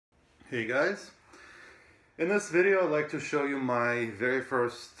Hey guys, in this video I'd like to show you my very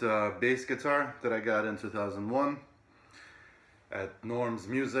first bass guitar that I got in 2001 at Norm's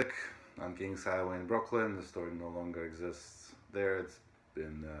Music on Kings Highway in Brooklyn. The store no longer exists there. It's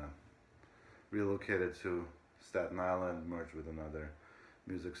been relocated to Staten Island, merged with another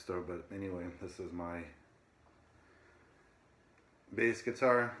music store. But anyway, this is my bass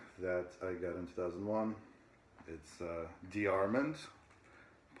guitar that I got in 2001. It's DeArmond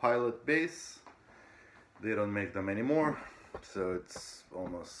Pilot bass. They don't make them anymore, so it's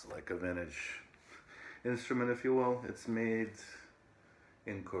almost like a vintage instrument, if you will. It's made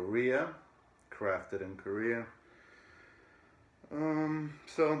in Korea, crafted in Korea.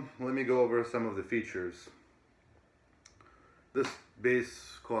 So let me go over some of the features. This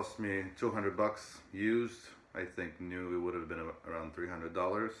bass cost me 200 bucks used. I think new it would have been around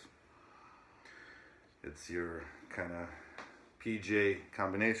 $300. It's your kind of PJ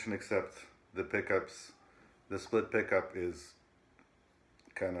combination, except the pickups, the split pickup is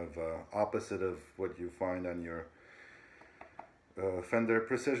kind of opposite of what you find on your Fender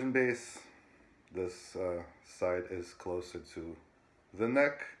Precision bass. This side is closer to the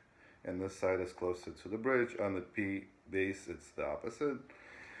neck and this side is closer to the bridge. On the P bass it's the opposite,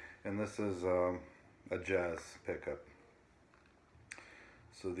 and this is a jazz pickup.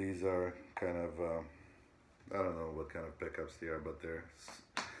 So these are kind of I don't know what kind of pickups they are, but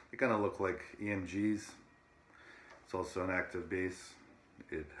they kind of look like EMGs. It's also an active bass.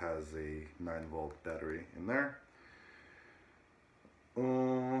 It has a 9-volt battery in there.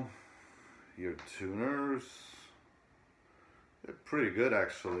 Your tuners, they're pretty good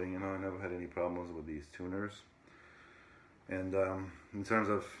actually. You know, I never had any problems with these tuners. And in terms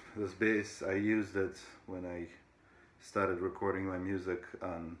of this bass, I used it when I started recording my music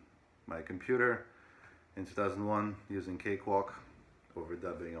on my computer in 2001 using Cakewalk,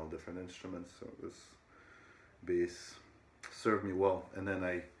 overdubbing all different instruments. So this bass served me well, and then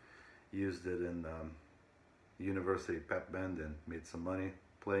I used it in university pep band and made some money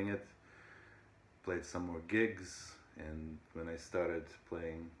playing it. Played some more gigs, and when I started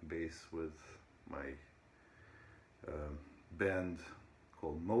playing bass with my band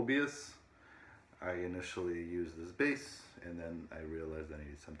called Mobius, I initially used this bass, and then I realized I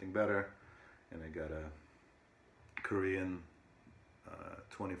needed something better, and I got a Korean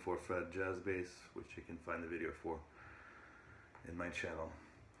 24 fret jazz bass, which you can find the video for in my channel.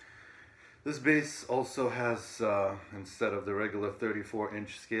 This bass also has, instead of the regular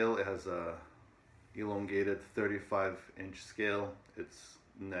 34-inch scale, it has a elongated 35-inch scale. It's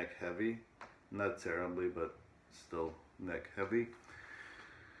neck heavy, not terribly, but still neck heavy.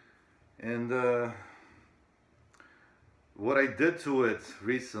 And what I did to it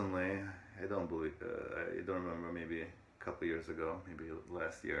recently, I don't remember, maybe a couple years ago, maybe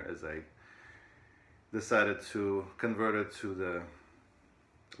last year, as I decided to convert it to the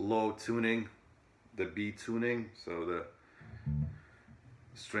low tuning, the B tuning. So the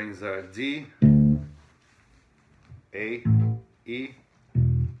strings are D, A, E,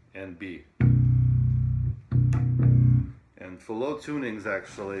 and B. And for low tunings,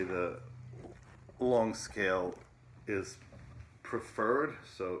 actually, the long scale is preferred,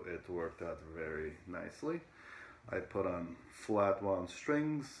 so it worked out very nicely. I put on flat wound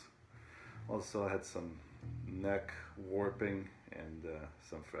strings. Also, I had some neck warping, and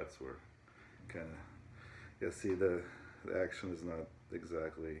some frets were kind of, you see the action is not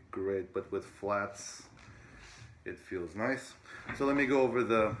exactly great, but with flats it feels nice. So let me go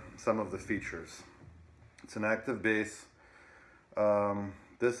over some of the features. It's an active bass.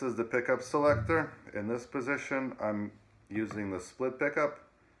 This is the pickup selector. In this position I'm using the split pickup.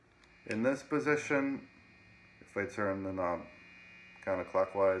 In this position, if I turn the knob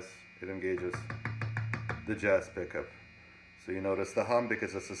counterclockwise, it engages the jazz pickup. So you notice the hum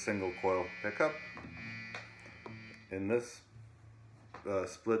because it's a single coil pickup. In this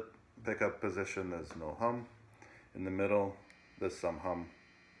split pickup position, there's no hum. In the middle, there's some hum.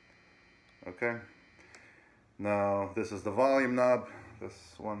 Okay. Now this is the volume knob.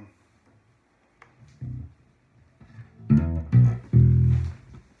 This one.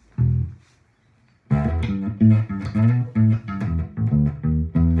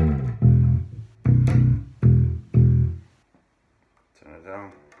 Turn it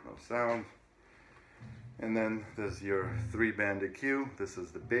down, no sound. And then there's your 3-band EQ. This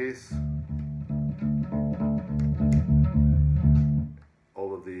is the bass.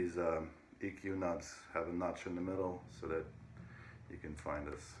 All of these EQ knobs have a notch in the middle so that you can find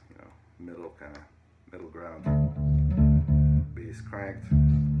this, middle ground. Bass cranked,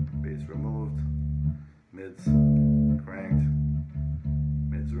 bass removed, mids cranked,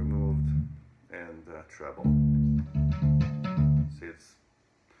 mids removed, and treble. See, it's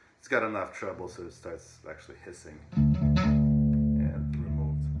got enough treble so it starts actually hissing and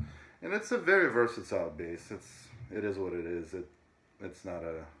removed. And it's a very versatile bass. It is what it is. It's not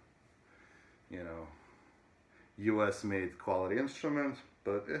a, you know, US made quality instrument,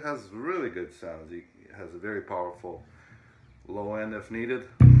 but it has really good sounds. It has a very powerful low end if needed.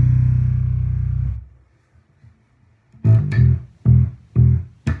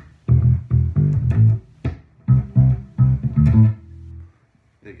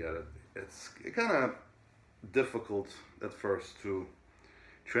 You get it. It's kind of difficult at first to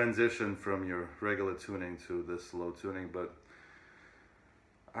transition from your regular tuning to this low tuning, but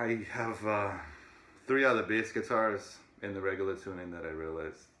I have 3 other bass guitars in the regular tuning that I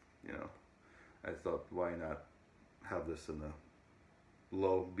realized, you know, I thought, why not have this in the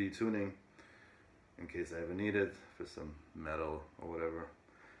low B tuning in case I ever need it for some metal or whatever.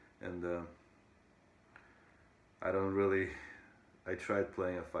 And I tried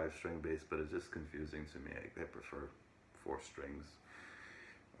playing a 5-string bass, but it's just confusing to me. I prefer 4 strings.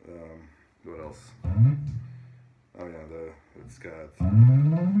 What else? Oh yeah, it's got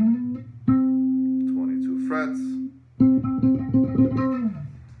 22 frets.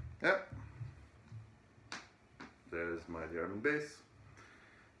 Yep. There's my DeArmond bass.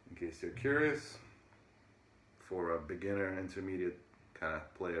 In case you're curious, for a beginner, intermediate kind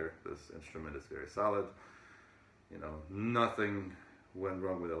of player, this instrument is very solid. You know, nothing went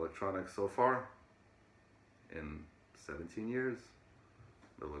wrong with electronics so far in 17 years.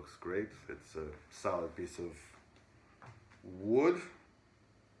 It looks great. It's a solid piece of wood.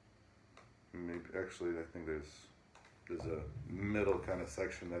 Maybe actually, I think there's a middle kind of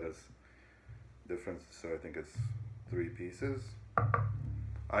section that is different. So I think it's 3 pieces.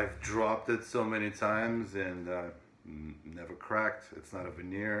 I've dropped it so many times and never cracked. It's not a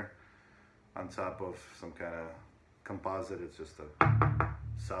veneer on top of some kind of composite. It's just a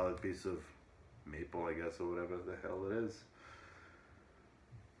solid piece of maple, I guess, or whatever the hell it is.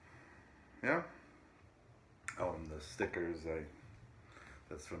 Yeah. Oh, and the stickers,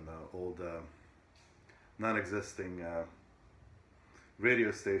 that's from the old non-existing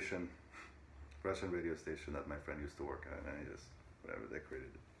radio station, Russian radio station that my friend used to work at, and I just whatever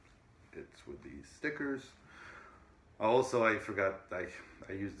decorated it with these stickers. Also, I forgot I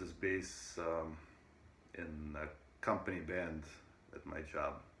used this bass in a company band at my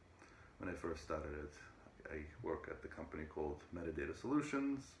job when I first started it. I work at the company called Metadata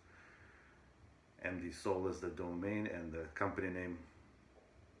Solutions. MD Soul is the domain, and the company name,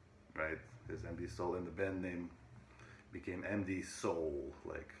 right, is MD Soul, and the band name became MD Soul,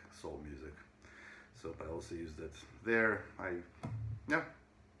 like soul music. So I also used it there. I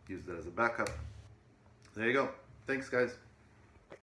used it as a backup. There you go. Thanks, guys.